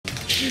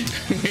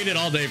Waited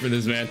all day for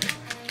this, man.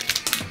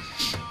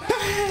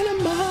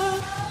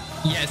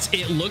 Yes,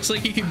 it looks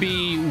like it could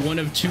be one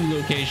of two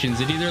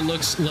locations. It either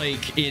looks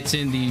like it's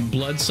in the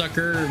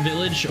Bloodsucker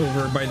village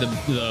over by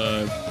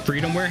the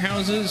Freedom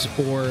warehouses,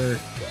 or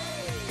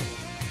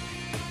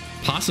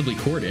possibly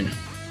Corden.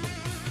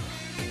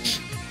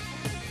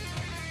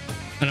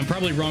 And I'm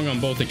probably wrong on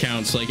both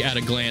accounts, like at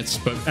a glance,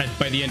 but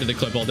by the end of the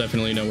clip, I'll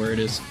definitely know where it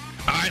is.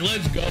 All right,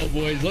 let's go,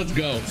 boys. Let's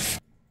go.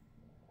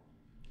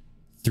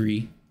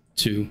 3,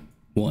 2,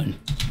 1.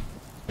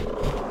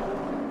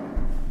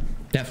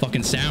 That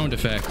fucking sound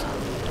effect.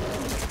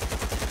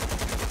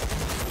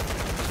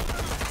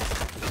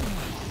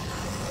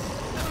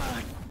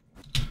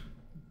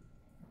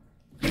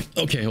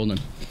 Okay, hold on.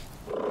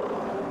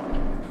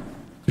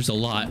 There's a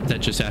lot that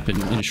just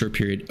happened in a short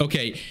period.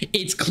 Okay,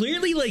 it's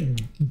clearly like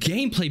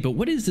gameplay, but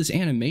what is this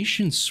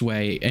animation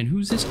sway? And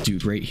who's this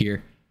dude right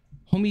here?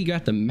 Homie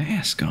got the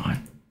mask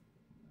on.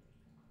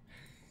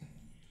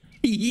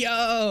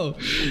 Yo,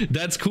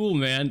 that's cool,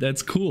 man.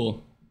 That's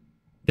cool.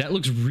 That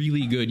looks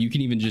really good. You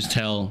can even just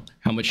tell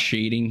how much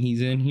shading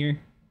he's in here.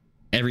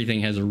 Everything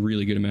has a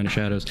really good amount of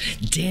shadows.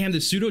 Damn, the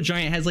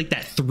Pseudogiant has like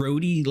that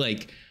throaty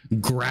like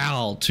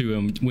growl to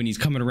him when he's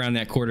coming around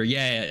that corner.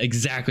 Yeah,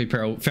 exactly,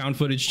 Peril. Found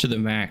footage to the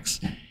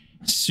max.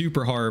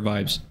 Super horror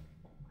vibes.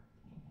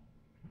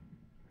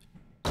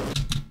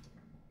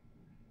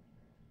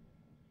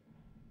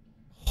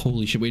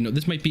 Holy shit. Wait, no,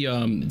 this might be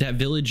that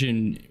village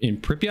in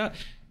Pripyat.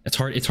 It's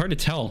hard to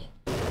tell.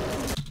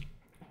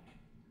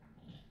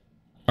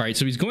 All right,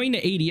 so he's going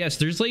to ADS.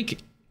 There's like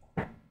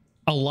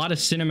a lot of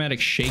cinematic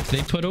shake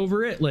they put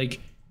over it, like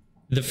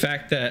the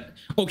fact that,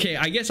 okay,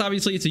 I guess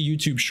obviously it's a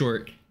YouTube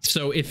short,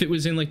 so if it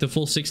was in like the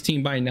full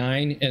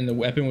 16:9 and the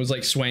weapon was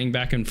like swaying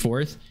back and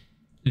forth,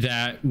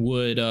 that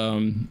would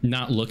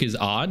not look as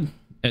odd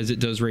as it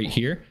does right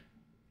here.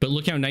 But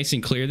look how nice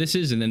and clear this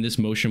is, and then this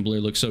motion blur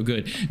looks so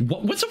good.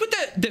 What's up with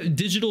that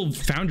digital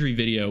foundry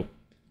video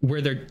where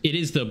it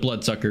is the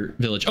Bloodsucker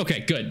village?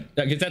 Okay, good.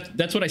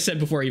 That's what I said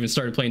before I even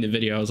started playing the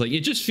video. I was like,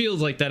 it just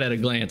feels like that at a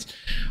glance.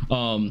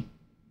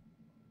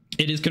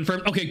 It is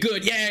confirmed. Okay,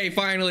 good. Yay,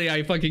 finally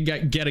I fucking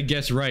get a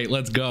guess right.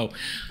 Let's go.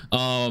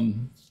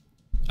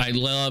 I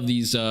love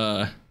these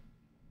I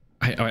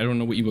don't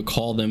know what you would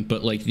call them,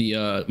 but like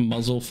the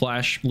muzzle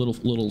flash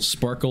little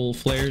sparkle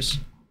flares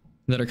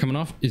that are coming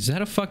off. Is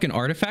that a fucking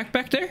artifact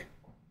back there?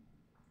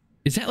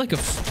 Is that like a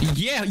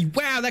yeah,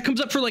 wow, that comes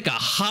up for like a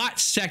hot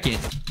second.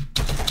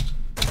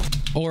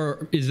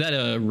 Or is that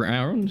a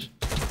round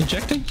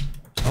ejecting?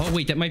 Oh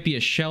wait, that might be a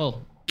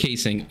shell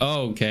casing.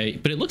 Oh, okay,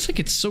 but it looks like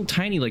it's so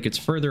tiny, like it's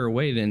further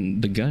away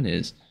than the gun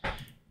is.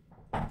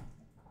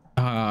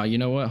 You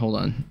know what, hold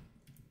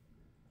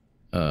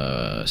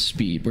on.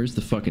 Speed, where's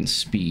the fucking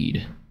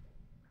speed?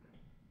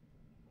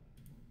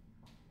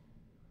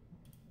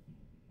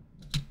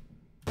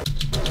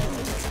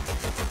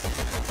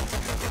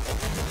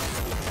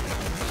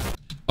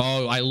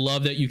 Oh, I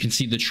love that you can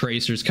see the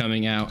tracers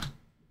coming out.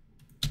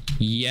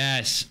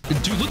 Yes,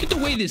 dude, look at the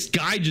way this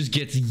guy just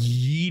gets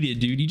yeeted,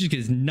 dude. He just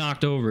gets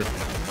knocked over.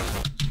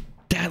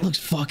 That looks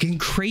fucking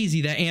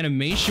crazy, that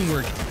animation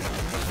work.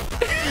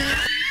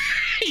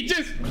 he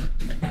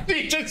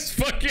just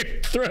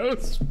fucking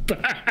throws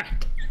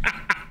back.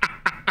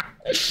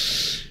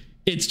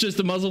 It's just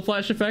a muzzle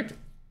flash effect.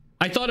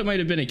 I thought it might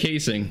have been a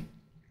casing.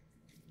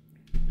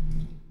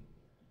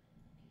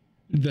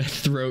 The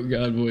throat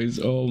god voice.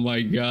 Oh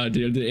my god,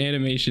 dude, the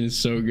animation is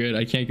so good.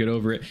 I can't get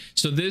over it.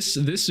 So this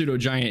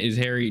Pseudogiant is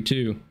hairy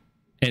too,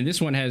 and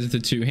this one has the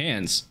two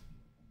hands,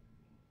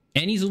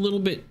 and he's a little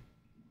bit,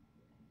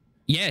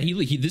 yeah,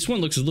 this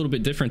one looks a little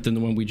bit different than the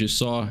one we just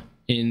saw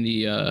in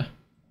the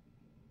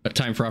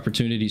Time for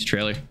Opportunities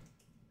trailer.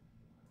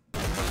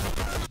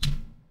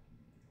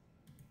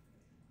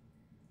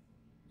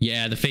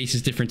 Yeah, the face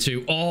is different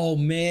too. Oh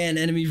man,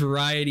 enemy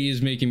variety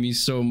is making me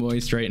so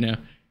moist right now.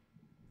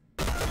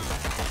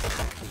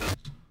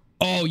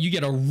 Oh, you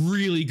get a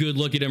really good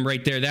look at him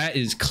right there. That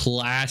is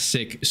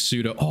classic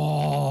Pseudo.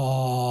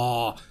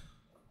 Oh,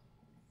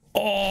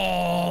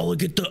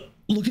 look at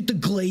the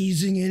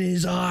glazing in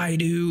his eye,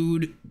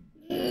 dude.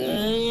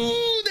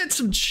 Oh, that's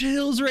some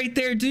chills right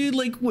there, dude.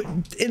 Like what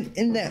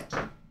in that?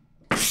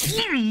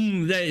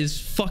 That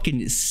is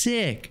fucking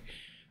sick.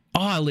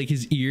 Ah, like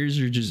his ears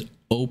are just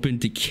open,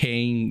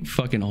 decaying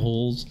fucking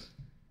holes.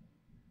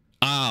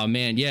 Ah,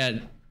 man, yeah,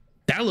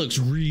 that looks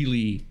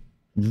really,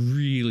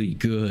 really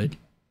good.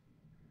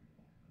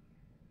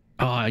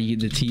 Oh,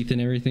 the teeth and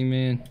everything,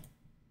 man.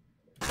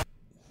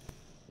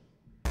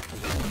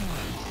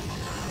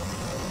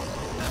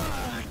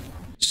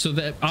 So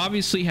that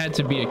obviously had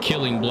to be a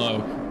killing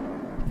blow.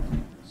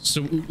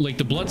 So like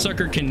the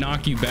Bloodsucker can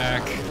knock you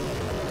back,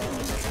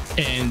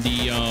 and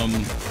the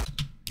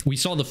we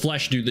saw the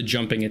Flesh do the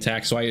jumping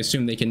attack, so I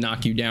assume they can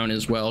knock you down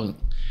as well.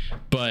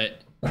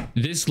 But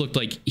this looked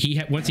like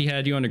once he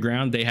had you on the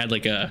ground, they had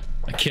like a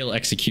kill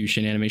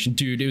execution animation.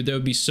 Dude, that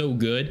would be so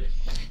good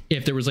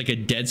if there was like a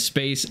Dead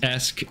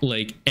Space-esque,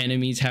 like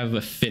enemies have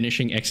a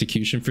finishing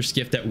execution for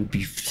Skiff. That would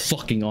be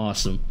fucking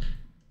awesome.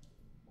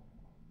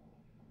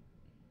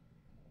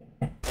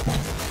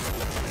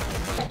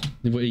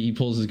 The way he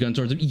pulls his gun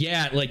towards him.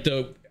 Yeah, like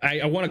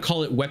I want to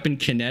call it weapon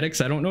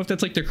kinetics. I don't know if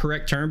that's like the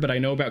correct term, but I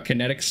know about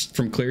kinetics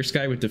from Clear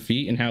Sky with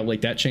Defeat and how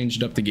like that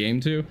changed up the game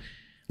too.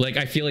 Like,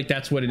 I feel like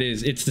that's what it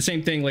is. It's the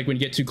same thing like when you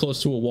get too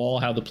close to a wall,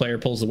 how the player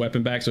pulls the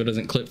weapon back so it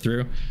doesn't clip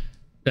through.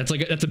 That's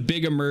like that's a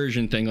big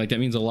immersion thing. Like that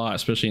means a lot,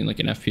 especially in like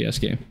an FPS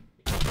game.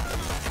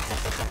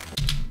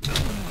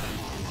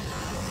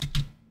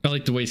 I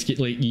like the way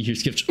like you hear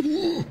Skip.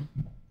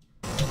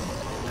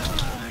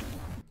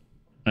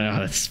 Oh,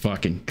 that's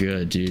fucking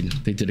good, dude.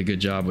 They did a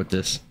good job with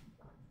this.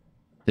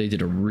 They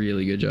did a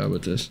really good job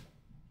with this.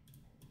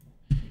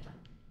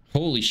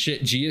 Holy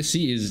shit,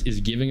 GSC is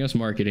giving us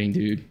marketing,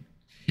 dude.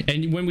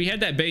 And when we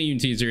had that Bayun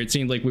teaser, it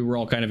seemed like we were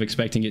all kind of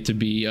expecting it to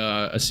be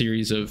a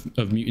series of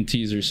mutant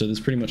teasers, so this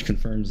pretty much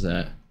confirms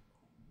that.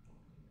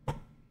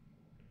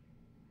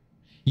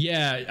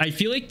 Yeah, I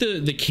feel like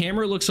the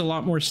camera looks a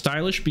lot more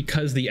stylish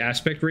because the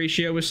aspect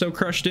ratio is so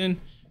crushed in,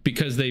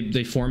 because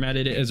they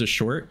formatted it as a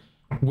short.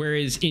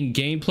 Whereas in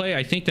gameplay,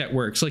 I think that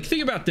works. Like,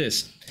 think about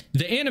this.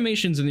 The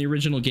animations in the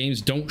original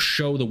games don't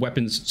show the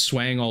weapons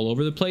swaying all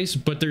over the place,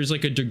 but there's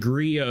like a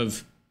degree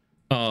of,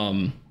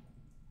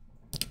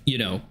 you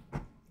know,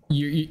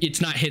 it's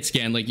not hit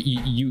scan. Like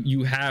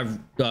you have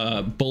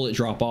bullet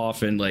drop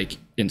off and like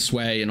and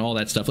sway and all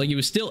that stuff. Like it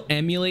was still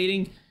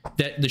emulating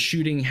that the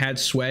shooting had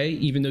sway,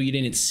 even though you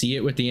didn't see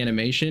it with the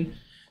animation.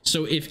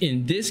 So if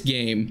in this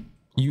game,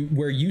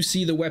 where you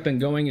see the weapon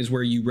going is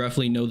where you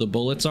roughly know the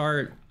bullets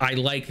are, I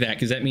like that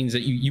because that means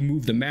that you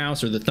move the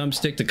mouse or the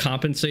thumbstick to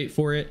compensate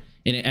for it,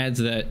 and it adds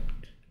that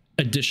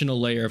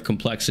additional layer of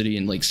complexity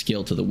and like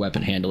skill to the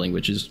weapon handling,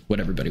 which is what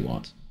everybody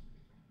wants.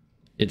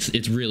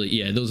 It's really,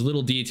 yeah, those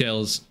little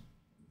details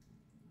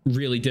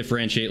really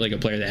differentiate like a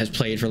player that has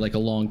played for like a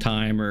long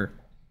time or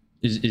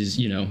is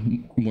you know,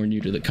 more new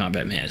to the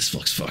combat. Man, this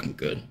looks fucking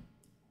good.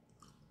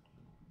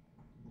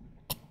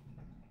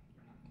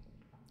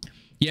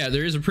 Yeah,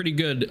 there is a pretty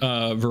good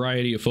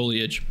variety of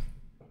foliage.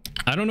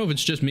 I don't know if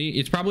it's just me.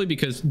 It's probably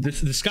because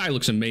the sky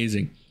looks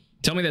amazing.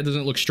 Tell me that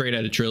doesn't look straight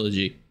out of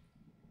Trilogy.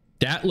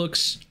 That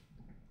looks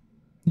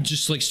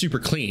just like super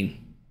clean,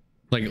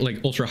 like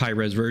ultra high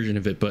res version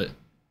of it. But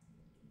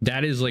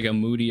that is like a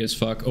moody as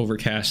fuck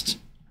overcast.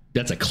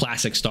 That's a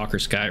classic Stalker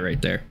sky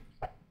right there.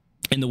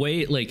 And the way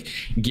it like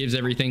gives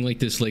everything like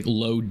this like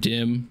low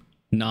dim,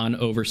 non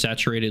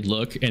oversaturated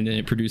look, and then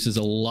it produces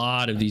a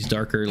lot of these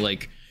darker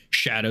like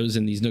shadows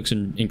in these nooks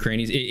and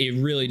crannies.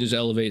 It really just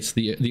elevates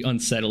the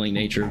unsettling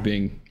nature of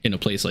being in a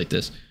place like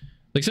this.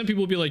 Like some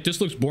people will be like,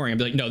 this looks boring. I'd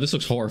be like, no, this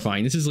looks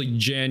horrifying. This is like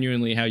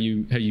genuinely how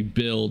you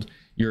build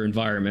your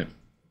environment.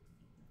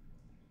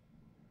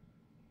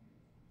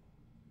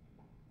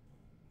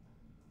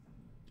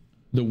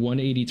 The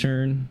 180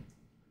 turn.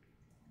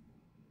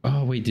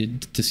 Oh wait,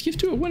 did Skiff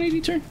do a 180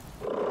 turn?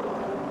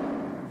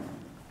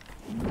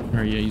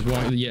 Or yeah, he's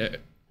walking. Yeah.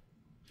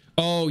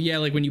 Oh yeah,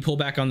 like when you pull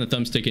back on the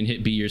thumbstick and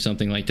hit B or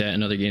something like that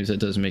in other games, that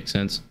does make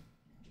sense.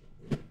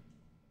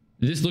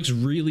 This looks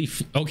really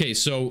okay.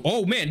 So,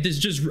 oh man, this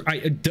just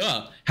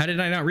duh. How did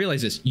I not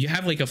realize this? You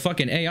have like a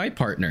fucking AI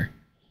partner.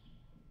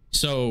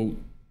 So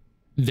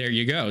there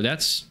you go.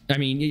 That's, I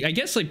mean, I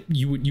guess like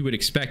you would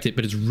expect it,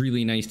 but it's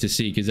really nice to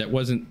see because that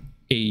wasn't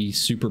a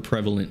super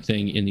prevalent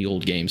thing in the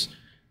old games.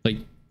 Like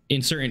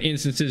in certain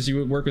instances, you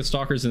would work with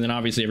stalkers, and then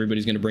obviously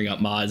everybody's going to bring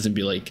up mods and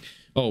be like,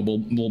 oh,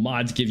 well,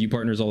 mods give you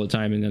partners all the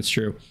time, and that's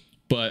true.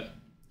 But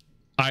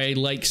I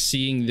like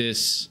seeing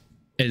this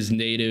as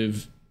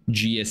native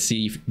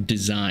GSC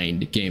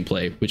designed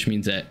gameplay, which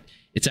means that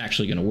it's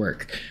actually going to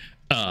work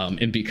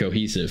and be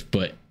cohesive.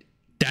 But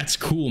that's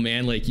cool,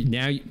 man. Like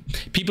now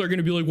people are going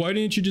to be like, why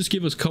didn't you just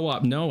give us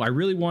co-op? No, I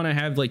really want to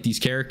have like these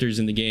characters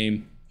in the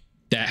game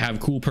that have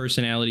cool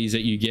personalities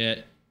that you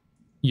get,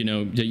 you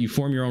know, that you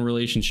form your own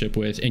relationship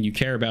with and you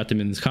care about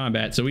them in this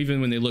combat. So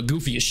even when they look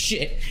goofy as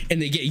shit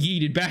and they get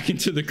yeeted back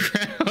into the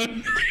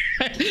ground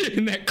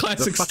in that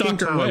classic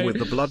stalker way. With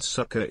the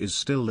bloodsucker is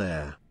still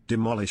there.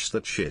 Demolish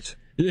that shit.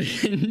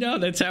 No,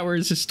 that tower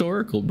is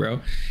historical,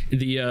 bro.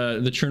 The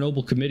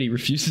Chernobyl committee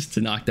refuses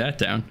to knock that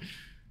down.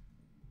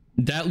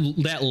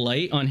 That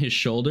light on his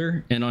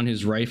shoulder and on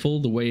his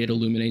rifle, the way it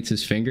illuminates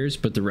his fingers,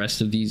 but the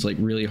rest of these like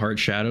really hard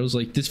shadows,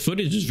 like this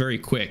footage is very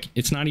quick.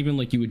 It's not even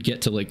like you would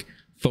get to like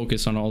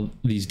focus on all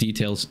these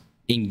details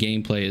in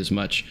gameplay as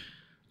much.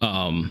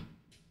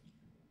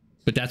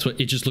 But that's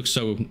what it just looks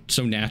so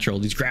natural.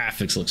 These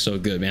graphics look so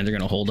good, man. They're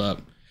gonna hold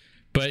up.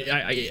 But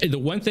the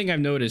one thing I've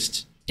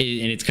noticed, and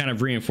it's kind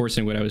of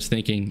reinforcing what I was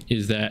thinking,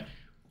 is that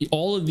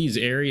all of these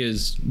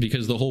areas,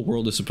 because the whole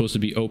world is supposed to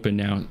be open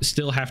now,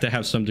 still have to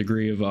have some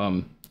degree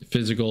of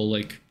physical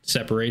like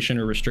separation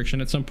or restriction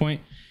at some point.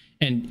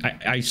 And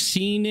I've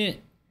seen it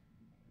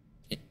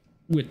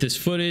with this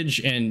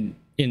footage and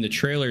in the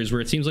trailers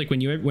where it seems like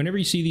whenever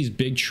you see these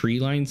big tree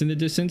lines in the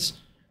distance,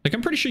 like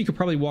I'm pretty sure you could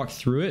probably walk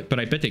through it, but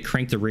I bet they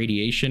crank the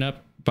radiation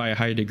up by a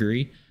high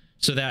degree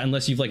so that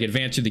unless you've like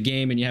advanced through the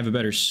game and you have a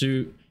better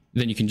suit,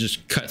 then you can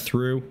just cut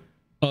through.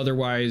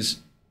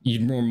 Otherwise,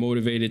 you're more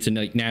motivated to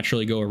like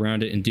naturally go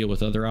around it and deal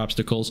with other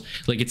obstacles.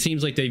 Like it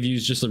seems like they've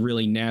used just a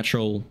really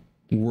natural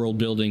world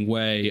building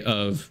way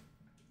of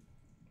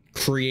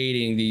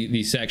creating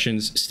these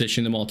sections,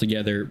 stitching them all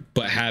together,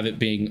 but have it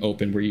being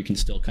open where you can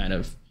still kind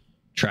of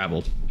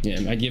travel. Yeah,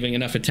 am I giving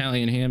enough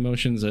Italian hand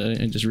motions? I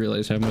just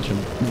realized how much I'm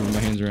moving my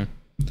hands around.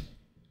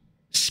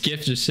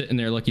 Skiff just sitting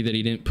there, lucky that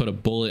he didn't put a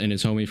bullet in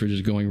his homie for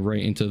just going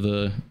right into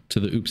the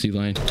oopsie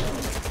line.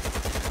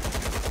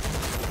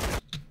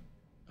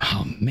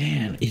 Oh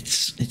man,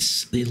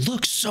 it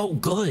looks so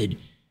good.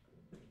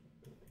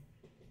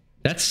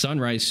 That's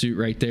Sunrise suit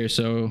right there.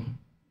 So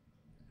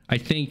I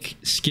think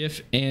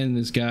Skiff and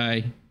this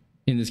guy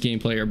in this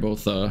gameplay are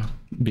both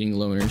being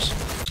loners.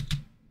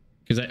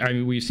 Because I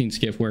mean, we've seen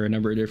Skiff wear a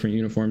number of different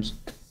uniforms,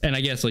 and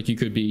I guess like you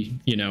could be,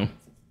 you know,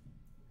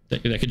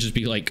 that could just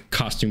be like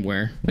costume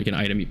wear, like an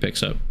item he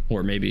picks up,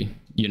 or maybe,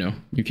 you know,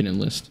 you can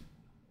enlist.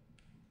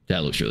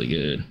 That looks really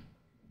good.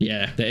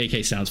 Yeah, the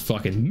AK sounds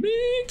fucking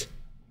mint.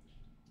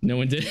 No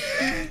one did.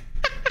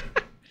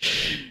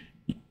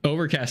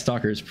 Overcast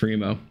Stalker is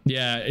primo.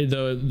 Yeah,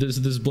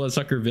 this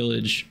Bloodsucker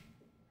village,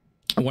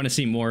 I want to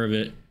see more of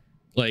it.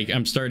 Like,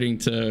 I'm starting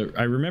to,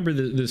 I remember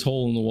this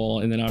hole in the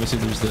wall, and then obviously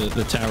there's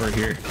the tower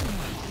here.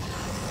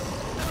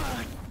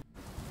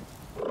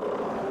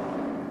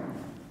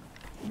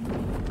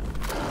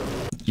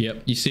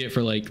 Yep, you see it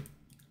for like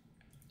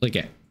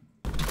a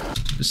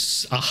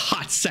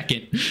hot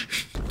second.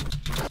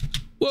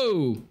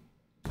 Whoa.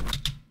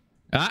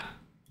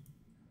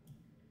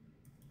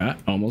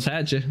 Almost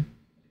had you.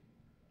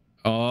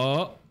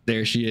 Oh,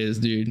 there she is,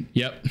 dude.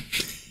 Yep.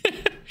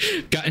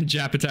 Gotten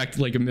Jap attacked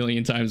like a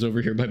million times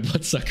over here by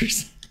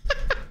bloodsuckers.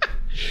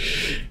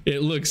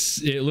 It looks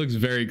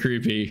very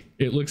creepy.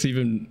 It looks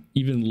even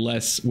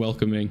less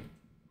welcoming.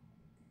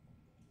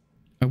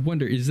 I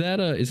wonder, is that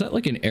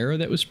like an arrow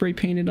that was spray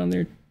painted on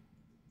there?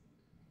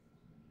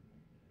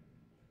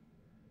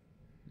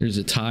 There's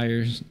a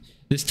tire.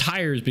 This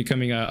tire is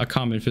becoming a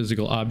common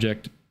physical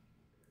object,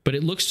 but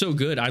it looks so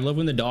good. I love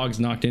when the dog's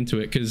knocked into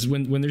it, because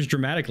when there's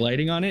dramatic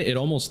lighting on it, it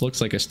almost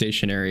looks like a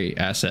stationary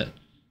asset,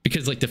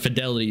 because like the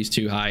fidelity is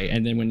too high,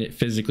 and then when it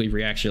physically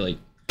reacts, you're like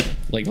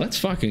let's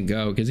fucking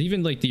go. Because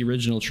even like the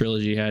original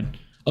trilogy had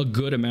a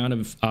good amount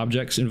of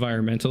objects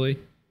environmentally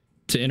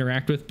to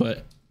interact with,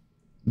 but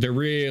they're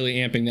really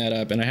amping that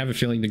up, and I have a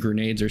feeling the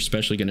grenades are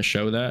especially going to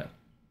show that,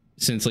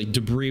 since like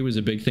debris was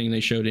a big thing they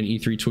showed in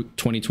E3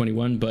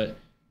 2021, but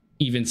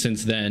even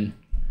since then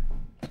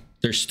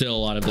there's still a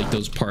lot of like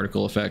those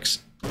particle effects.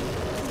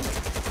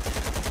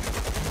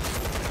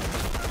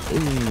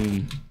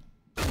 Boom.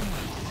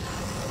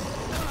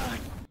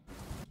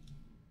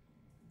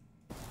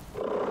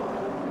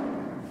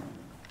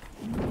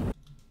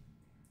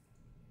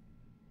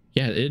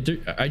 Yeah,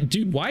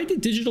 dude, why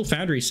did Digital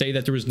Foundry say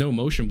that there was no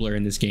motion blur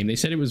in this game? They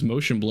said it was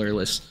motion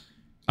blurless.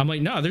 I'm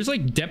like, no, there's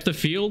like depth of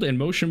field and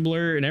motion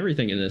blur and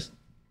everything in this.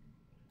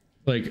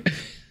 Like,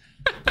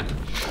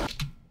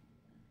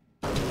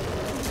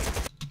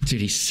 dude,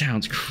 he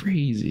sounds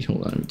crazy.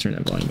 Hold on, let me turn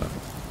that volume up.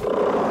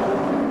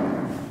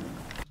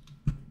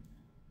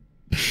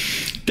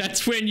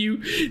 That's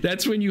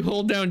when you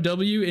hold down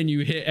W and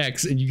you hit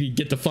X and you can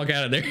get the fuck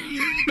out of there.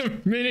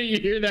 The minute you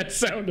hear that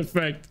sound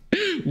effect,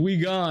 we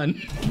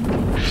gone.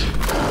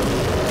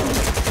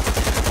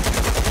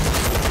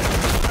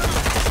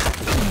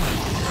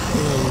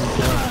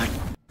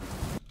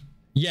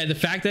 Yeah, the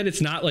fact that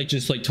it's not like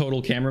just like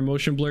total camera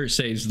motion blur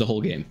saves the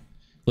whole game.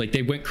 Like,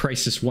 they went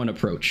Crisis 1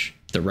 approach,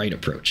 the right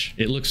approach.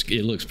 It looks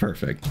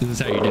perfect. This is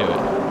how you do it.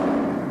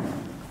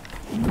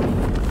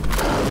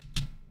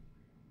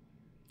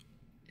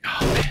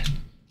 Oh man,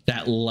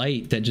 that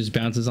light that just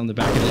bounces on the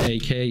back of the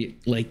AK,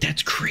 like,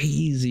 that's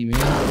crazy,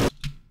 man.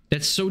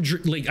 That's so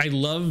like, I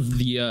love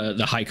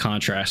the high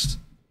contrast.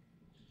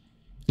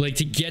 Like,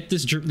 to get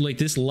this like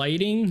this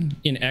lighting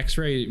in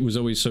X-ray was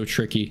always so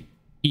tricky.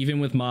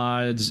 Even with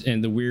mods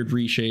and the weird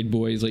reshade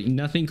boys, like,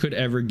 nothing could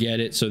ever get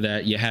it so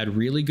that you had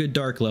really good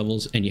dark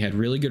levels and you had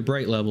really good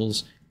bright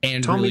levels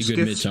and really good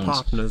midtones.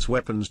 Partners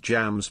weapons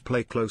jams,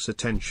 play close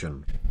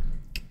attention.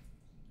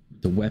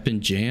 The weapon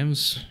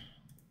jams?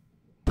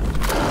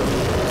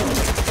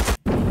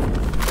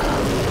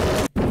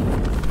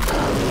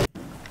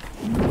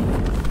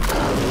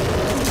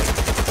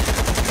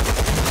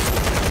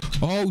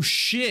 Oh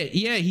shit,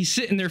 yeah, he's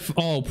sitting there.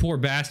 Oh, poor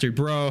bastard,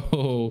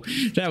 bro.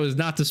 That was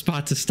not the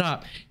spot to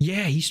stop.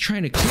 Yeah, he's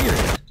trying to clear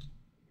it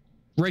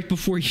right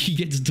before he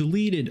gets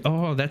deleted.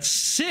 Oh, that's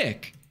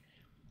sick.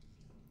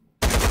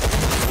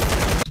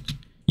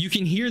 You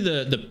can hear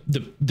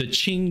the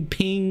ching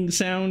ping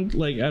sound.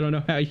 Like, I don't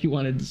know how you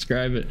want to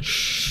describe it.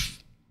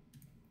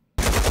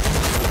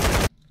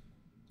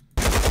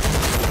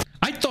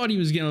 I thought he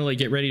was gonna like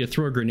get ready to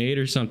throw a grenade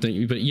or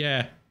something, but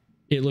yeah,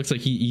 it looks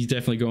like he's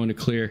definitely going to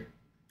clear.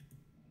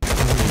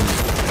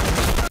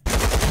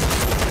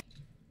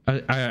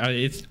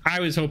 I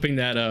was hoping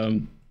that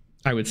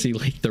I would see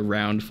like the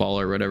round fall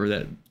or whatever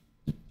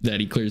that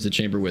he clears the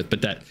chamber with,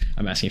 but that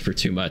I'm asking for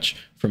too much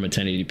from a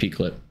 1080p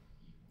clip.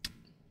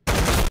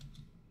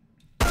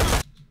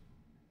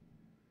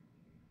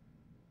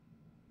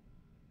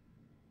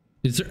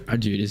 Is there,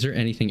 dude, is there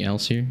anything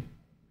else here?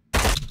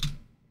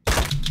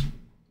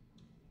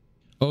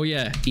 Oh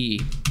yeah, E.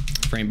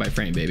 frame by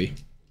frame, baby.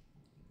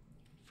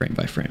 Frame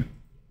by frame.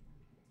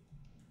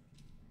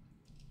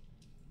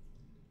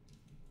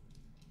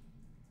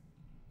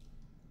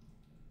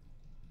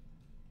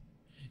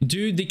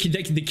 Dude,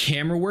 the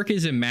camera work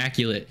is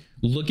immaculate.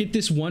 Look at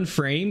this one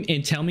frame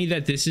and tell me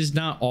that this is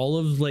not all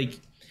of, like,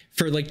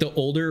 for like the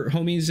older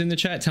homies in the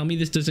chat, tell me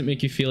this doesn't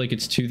make you feel like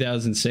it's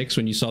 2006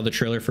 when you saw the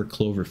trailer for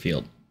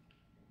Cloverfield.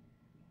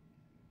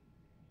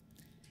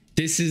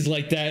 This is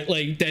like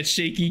that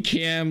shaky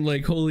cam,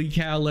 like, holy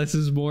cow, less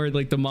is more,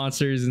 like the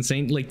monster is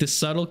insane. Like the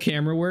subtle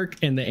camera work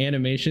and the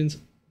animations,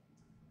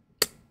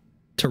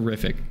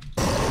 terrific.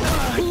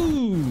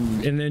 Ooh,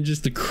 and then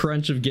just the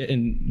crunch of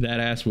getting that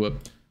ass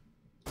whooped.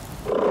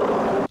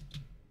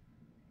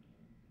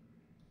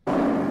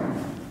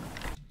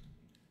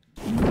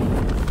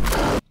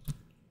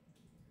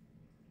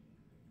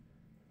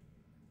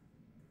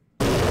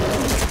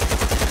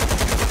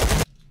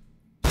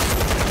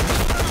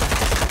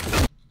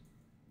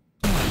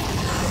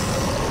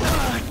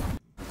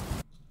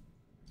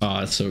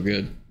 Oh, it's so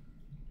good.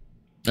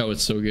 Oh,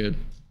 it's so good.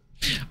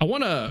 I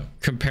want to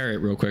compare it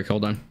real quick.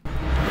 Hold on.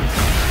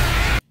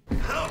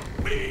 Help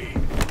me!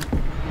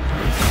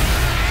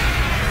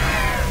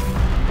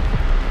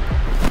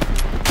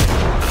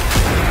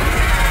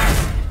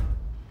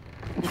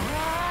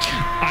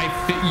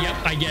 Yep,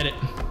 I get it.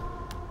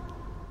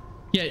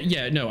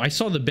 Yeah, no, I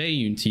saw the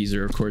Bayun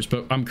teaser, of course,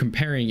 but I'm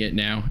comparing it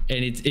now,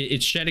 and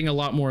it's shedding a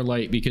lot more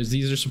light because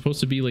these are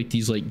supposed to be like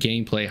these like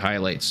gameplay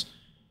highlights.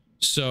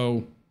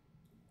 So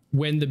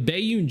when the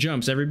Bayun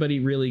jumps, everybody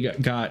really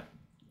got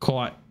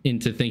caught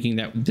into thinking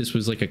that this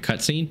was like a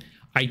cutscene.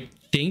 I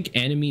think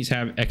enemies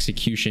have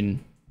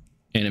execution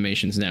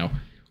animations now.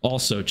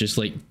 Also, just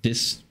like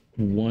this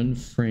one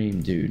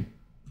frame, dude.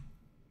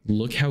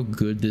 Look how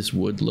good this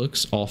wood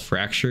looks, all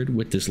fractured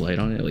with this light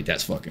on it. Like,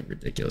 that's fucking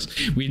ridiculous.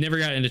 We've never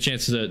gotten a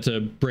chance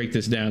to break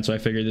this down, so I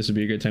figured this would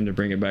be a good time to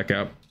bring it back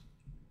up.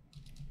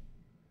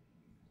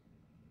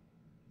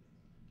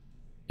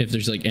 If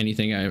there's like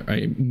anything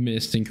I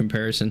missed in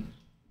comparison.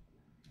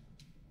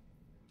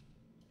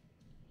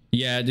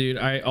 Yeah, dude,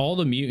 all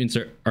the mutants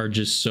are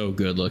just so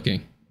good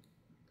looking.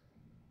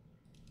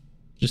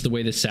 Just the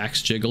way the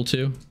sacks jiggle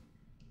too.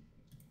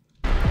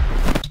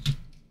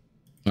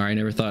 All right, I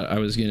never thought I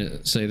was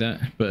gonna say that,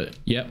 but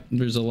yep,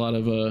 there's a lot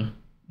of a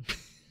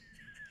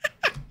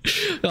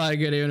lot of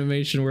good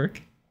animation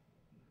work.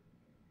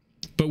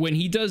 But when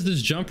he does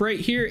this jump right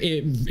here,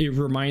 it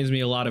reminds me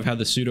a lot of how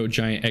the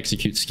Pseudogiant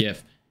executes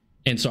Skiff.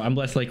 And so I'm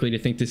less likely to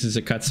think this is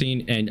a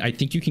cutscene, and I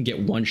think you can get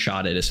one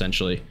shot at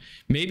essentially.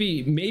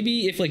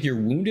 Maybe if like you're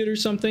wounded or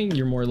something,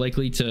 you're more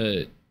likely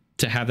to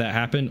have that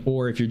happen,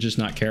 or if you're just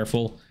not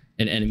careful,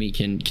 an enemy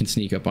can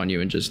sneak up on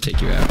you and just take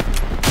you out.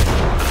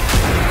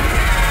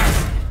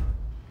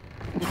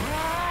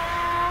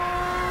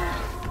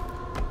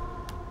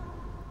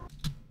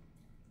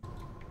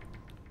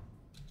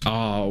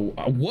 Oh,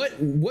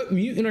 what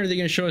mutant are they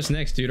gonna show us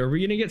next, dude? Are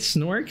we gonna get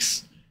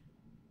Snorks?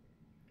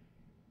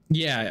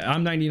 Yeah,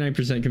 I'm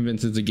 99%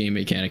 convinced it's a game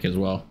mechanic as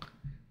well.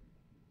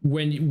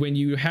 When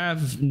you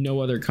have no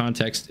other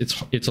context,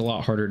 it's a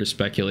lot harder to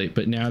speculate.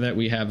 But now that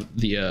we have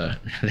the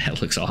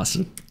that looks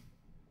awesome.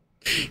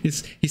 He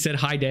said,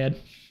 "Hi, Dad."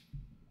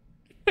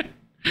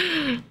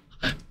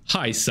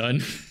 Hi,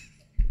 son.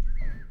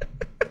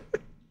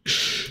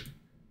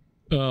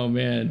 Oh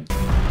man.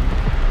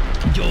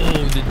 Yo,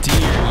 the deer.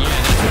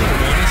 Yeah, that's what I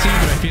want to see,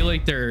 but I feel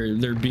like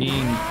they're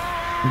being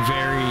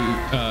very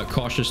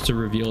cautious to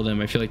reveal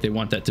them. I feel like they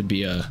want that to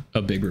be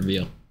a big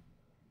reveal.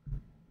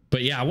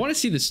 But yeah, I want to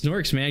see the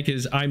Snorks, man,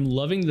 because I'm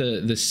loving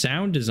the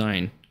sound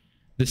design.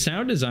 The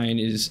sound design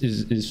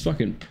is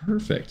fucking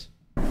perfect.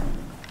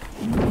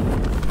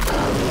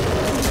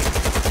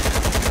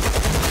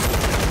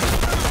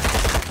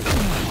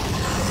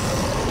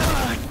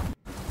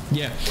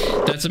 Yeah,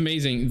 that's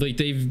amazing. Like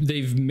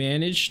they've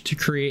managed to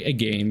create a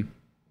game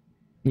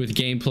with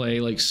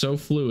gameplay like so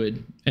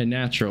fluid and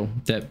natural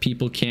that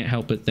people can't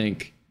help but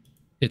think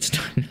it's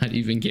not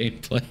even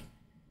gameplay.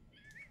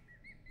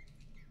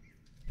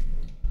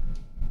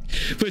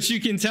 But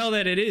you can tell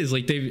that it is.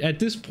 Like they've at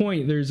this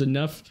point, there's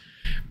enough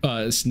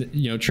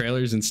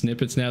trailers and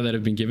snippets now that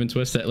have been given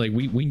to us that like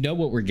we know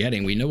what we're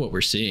getting, we know what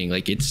we're seeing.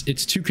 Like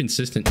it's too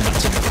consistent not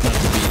to be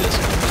this.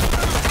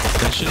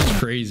 That shit is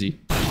crazy.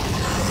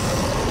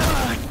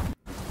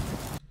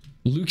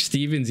 Luke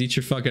Stevens, eat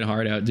your fucking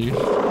heart out, dude.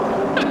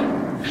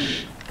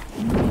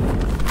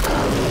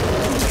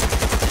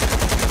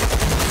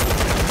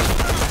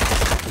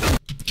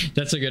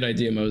 That's a good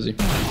idea, Mosey.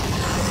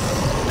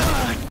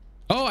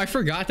 Oh, I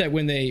forgot that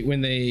when they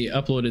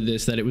uploaded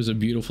this that it was a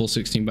beautiful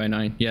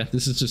 16:9. Yeah,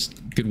 this is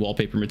just good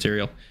wallpaper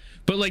material.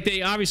 But like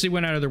they obviously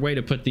went out of their way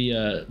to put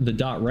the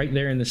dot right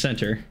there in the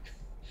center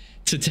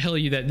to tell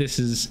you that this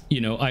is,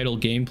 idle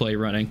gameplay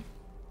running.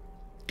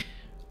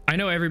 I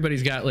know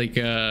everybody's got like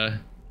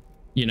a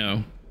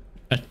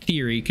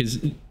theory, because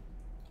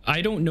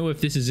I don't know if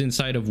this is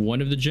inside of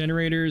one of the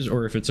generators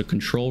or if it's a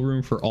control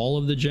room for all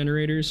of the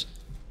generators.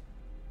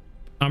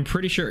 I'm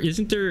pretty sure,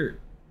 isn't there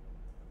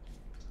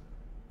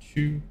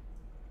 2,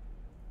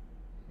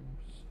 4,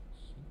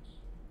 6,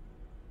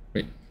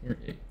 or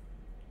 8.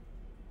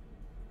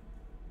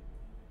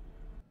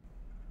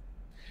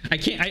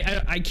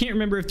 I can't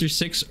remember if there's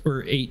 6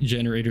 or 8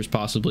 generators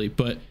possibly,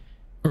 but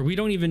or we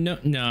don't even know.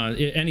 No,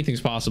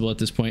 anything's possible at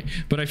this point.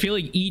 But I feel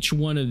like each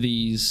one of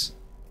these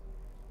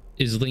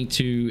is linked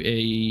to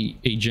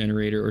a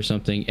generator or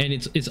something, and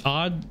it's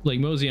odd. Like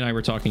Mosey and I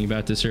were talking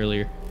about this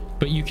earlier,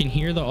 but you can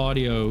hear the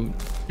audio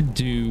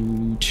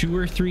do 2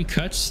 or 3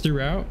 cuts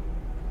throughout,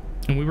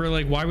 and we were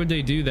like, why would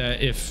they do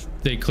that if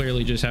they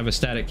clearly just have a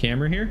static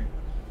camera here?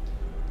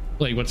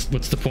 Like, what's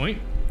the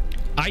point?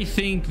 I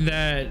think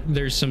that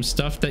there's some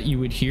stuff that you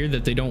would hear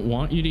that they don't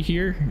want you to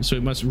hear, so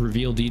it must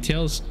reveal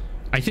details.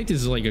 I think this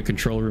is like a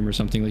control room or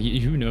something. Like,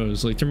 who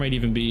knows? Like, there might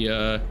even be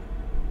I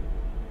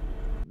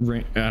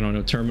don't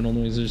know, terminal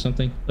noises or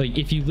something. Like,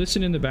 if you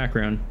listen in the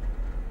background,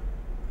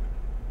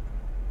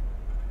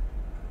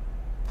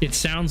 it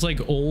sounds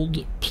like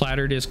old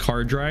platter disk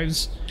hard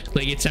drives.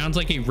 Like, it sounds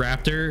like a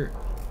Raptor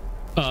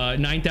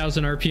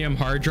 9000 RPM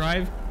hard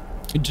drive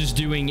just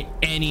doing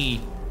any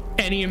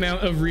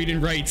amount of read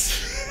and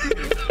writes.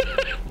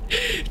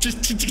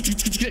 Just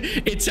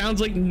it sounds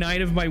like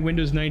 9 of my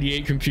Windows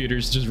 98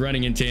 computers just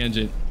running in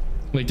tangent.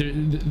 Like,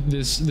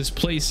 this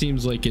place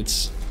seems like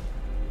it's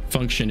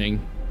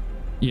functioning,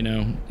 you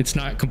know. It's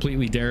not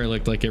completely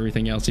derelict like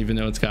everything else, even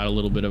though it's got a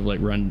little bit of like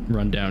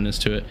rundownness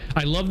to it.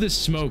 I love this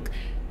smoke.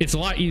 It's a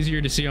lot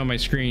easier to see on my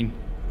screen,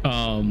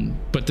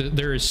 but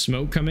there is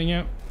smoke coming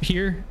out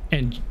here,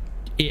 and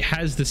it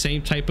has the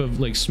same type of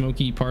like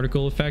smoky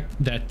particle effect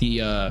that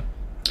the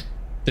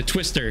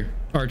Twister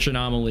arch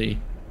anomaly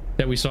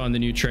that we saw in the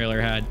new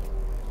trailer had.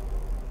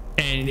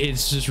 And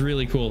it's just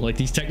really cool. Like,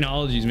 these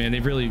technologies, man,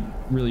 they've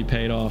really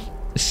paid off.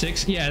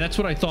 6, yeah, that's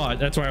what I thought.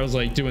 That's why I was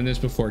like doing this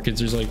before, because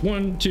there's like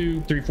 1,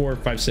 2, 3, 4,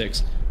 5,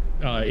 6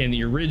 in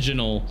the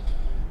original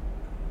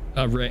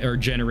or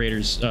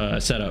generators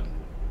setup.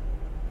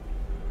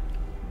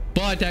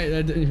 But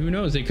who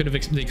knows? They could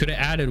have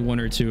added 1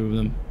 or 2 of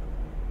them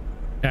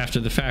after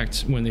the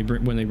fact when they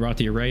brought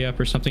the array up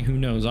or something. Who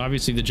knows?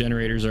 Obviously the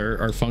generators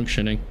are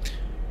functioning,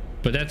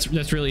 but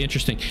that's really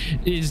interesting.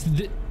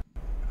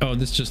 Oh,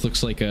 this just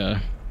looks like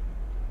a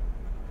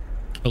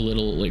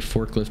little like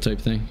forklift type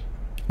thing.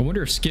 I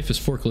wonder if Skiff is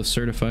forklift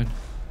certified.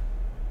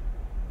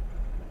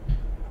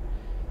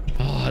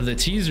 Oh, the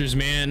teasers,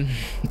 man.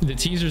 The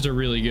teasers are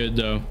really good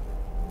though.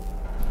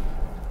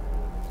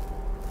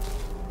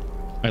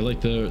 I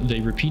like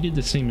they repeated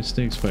the same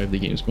mistakes 5 of the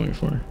games going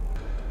for.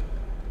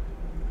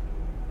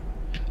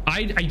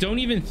 I don't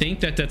even think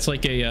that's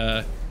like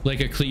a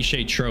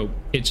cliche trope.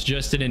 It's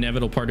just an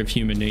inevitable part of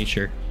human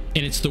nature,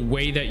 and it's the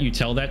way that you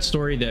tell that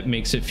story that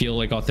makes it feel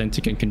like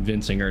authentic and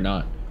convincing or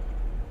not.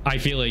 I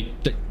feel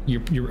like that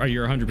you're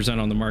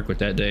 100% on the mark with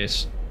that,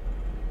 Dace.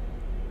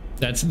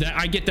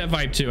 I get that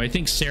vibe too. I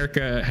think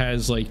S.T.A.L.K.E.R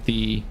has like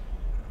the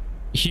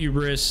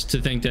hubris to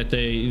think that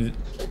they,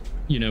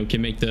 you know,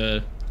 can make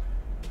they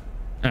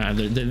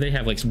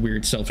have like some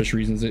weird selfish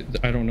reasons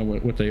that I don't know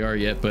what they are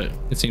yet, but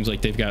it seems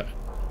like they've got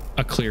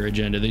a clear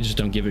agenda. They just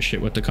don't give a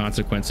shit what the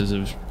consequences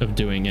of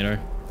doing it are.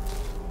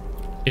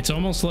 It's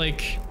almost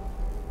like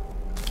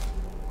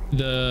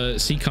the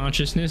sea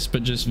consciousness,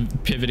 but just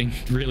pivoting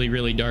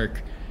really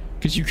dark,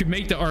 because you could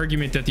make the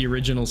argument that the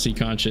original sea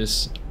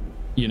conscious,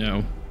 you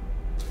know,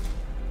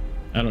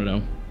 I don't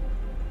know,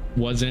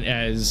 wasn't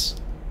as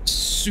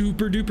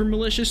super duper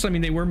malicious. I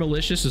mean, they were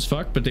malicious as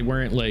fuck, but they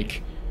weren't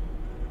like,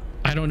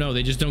 I don't know,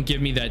 they just don't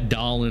give me that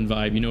Dolan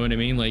vibe, you know what I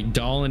mean? Like,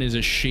 Dolan is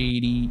a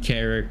shady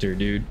character,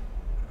 dude.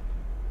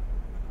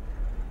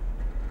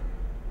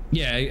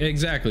 Yeah,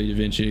 exactly, Da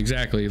Vinci,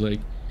 exactly. Like,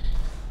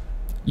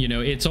 you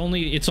know, it's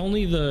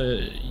only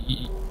the,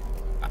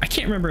 I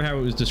can't remember how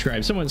it was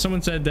described.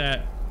 Someone said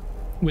that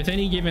with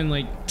any given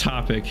like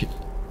topic,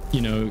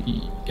 you know,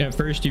 at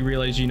first you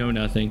realize you know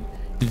nothing,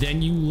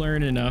 then you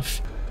learn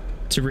enough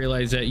to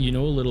realize that you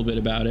know a little bit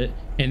about it,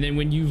 and then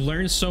when you've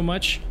learned so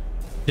much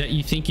that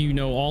you think you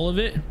know all of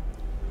it,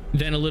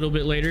 then a little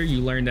bit later you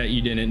learn that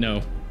you didn't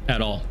know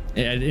at all,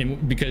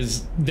 and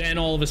because then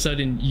all of a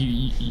sudden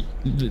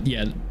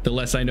yeah, the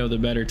less I know the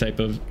better type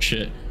of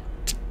shit.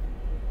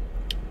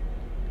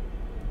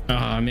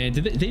 Ah, man,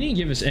 they didn't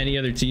give us any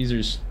other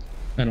teasers,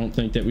 I don't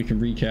think, that we can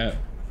recap.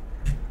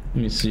 Let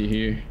me see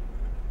here.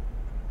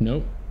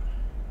 Nope,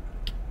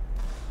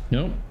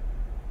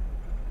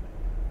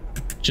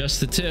 just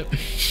the tip.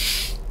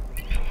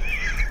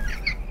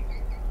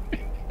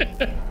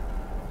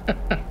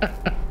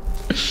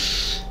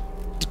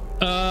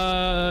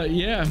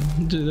 Yeah,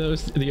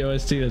 the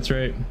OST, that's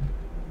right.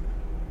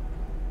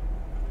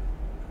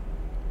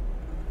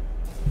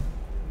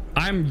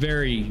 I'm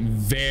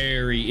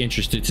very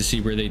interested to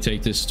see where they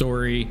take this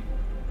story.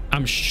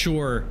 I'm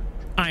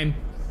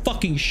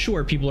fucking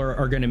sure people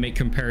are going to make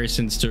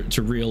comparisons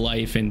to real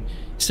life and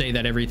say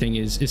that everything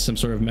is some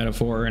sort of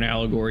metaphor or an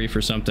allegory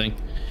for something,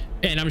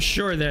 and I'm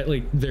sure that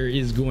like there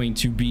is going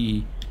to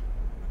be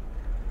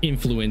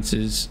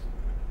influences,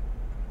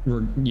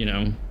 you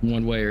know,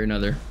 one way or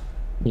another.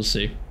 We'll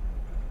see.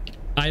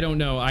 I don't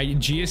know.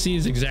 GSE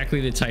is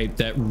exactly the type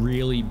that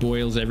really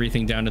boils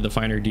everything down to the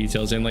finer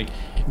details, and like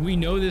we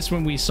know this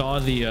when we saw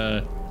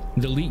the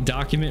leaked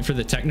document for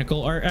the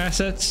technical art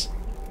assets.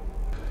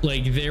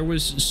 Like there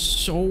was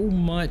so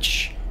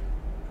much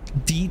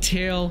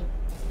detail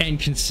and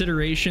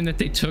consideration that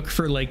they took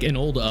for like an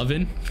old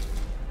oven.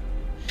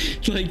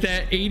 Like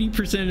that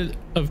 80%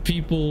 of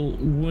people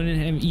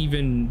wouldn't have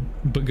even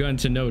begun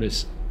to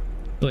notice.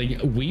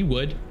 Like we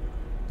would.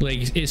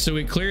 Like so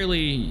it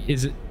clearly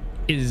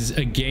is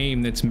a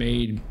game that's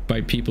made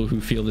by people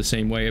who feel the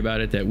same way about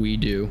it that we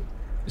do.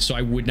 So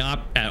I would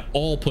not at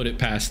all put it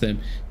past them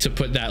to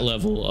put that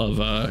level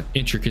of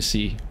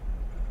intricacy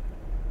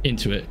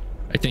into it.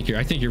 I think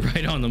you're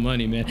right on the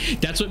money, man.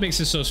 That's what makes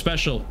it so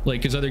special,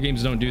 like, because other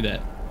games don't do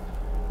that.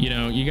 You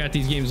know, you got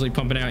these games like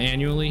pumping out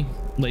annually.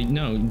 Like,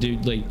 no,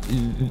 dude, like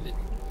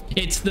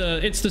it's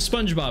the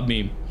SpongeBob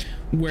meme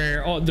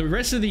where all the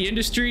rest of the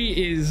industry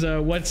is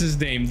what's his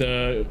name,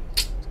 the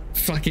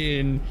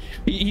fucking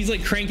he's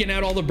like cranking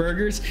out all the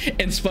burgers,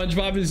 and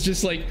SpongeBob is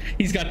just like,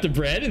 he's got the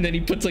bread and then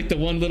he puts like the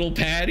one little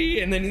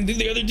patty, and then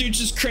the other dude's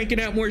just cranking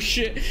out more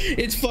shit.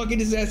 It's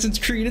fucking Assassin's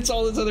Creed, it's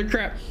all this other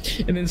crap,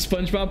 and then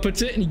SpongeBob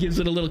puts it and he gives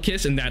it a little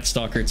kiss, and that's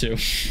Stalker 2.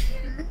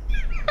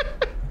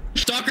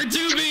 Stalker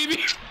 2, baby.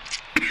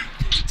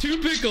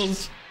 2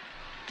 pickles.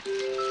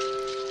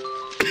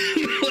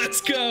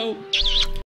 Let's go.